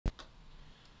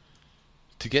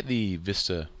To get the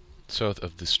vista south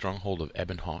of the Stronghold of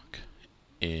Ebonhawk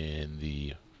in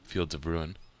the Fields of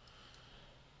Ruin,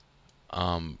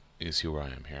 you see where I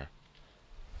am here.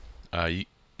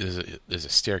 There's a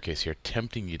staircase here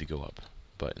tempting you to go up,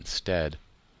 but instead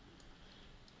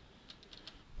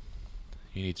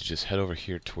you need to just head over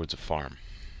here towards a farm.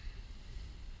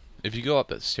 If you go up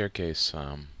that staircase,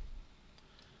 I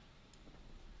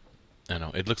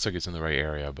know it looks like it's in the right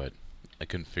area, but I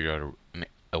couldn't figure out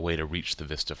a way to reach the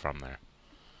vista from there.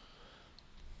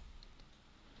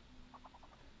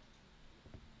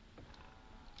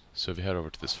 So if you head over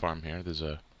to this farm here, there's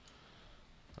a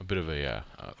bit of a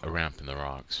ramp in the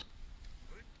rocks.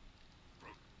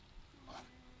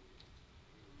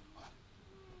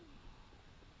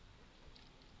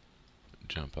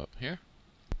 Jump up here.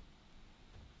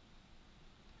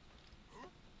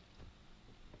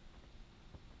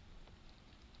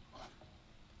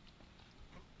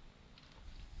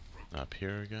 Up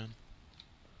here again.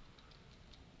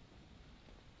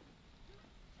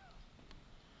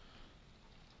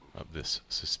 Up this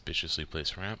suspiciously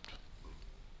placed ramp.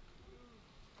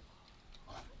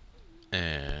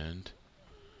 And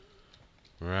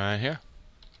right here.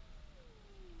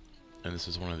 And this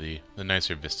is one of the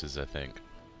nicer vistas, I think.